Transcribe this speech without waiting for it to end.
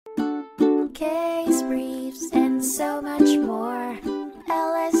case briefs, and so much more.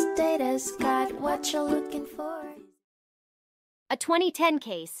 LSData's got what you're looking for. A 2010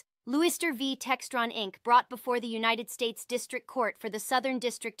 case, Luyster v. Textron Inc., brought before the United States District Court for the Southern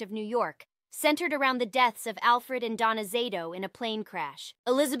District of New York, centered around the deaths of Alfred and Donna Zadow in a plane crash.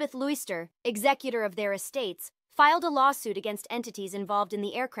 Elizabeth Luyster, executor of their estates, filed a lawsuit against entities involved in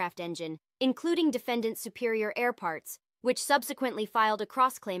the aircraft engine, including defendant Superior Air Parts, which subsequently filed a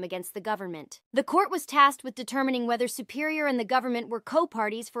cross-claim against the government. The court was tasked with determining whether Superior and the government were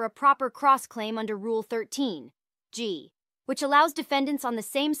co-parties for a proper cross-claim under Rule 13(g), which allows defendants on the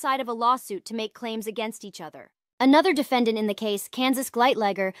same side of a lawsuit to make claims against each other. Another defendant in the case, Kansas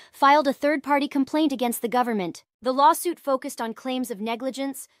Gleitlager, filed a third-party complaint against the government. The lawsuit focused on claims of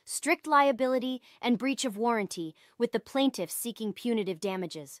negligence, strict liability, and breach of warranty, with the plaintiffs seeking punitive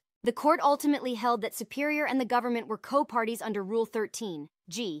damages. The court ultimately held that Superior and the government were co-parties under Rule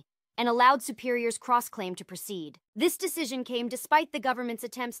 13(g), and allowed Superior's cross-claim to proceed. This decision came despite the government's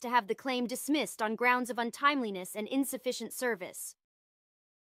attempts to have the claim dismissed on grounds of untimeliness and insufficient service.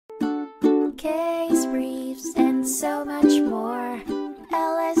 Case briefs, and so much more.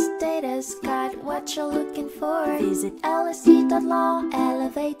 LSData's got what you're looking for. Visit lsd.law,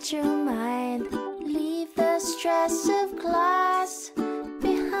 elevate your mind. Leave the stress of class.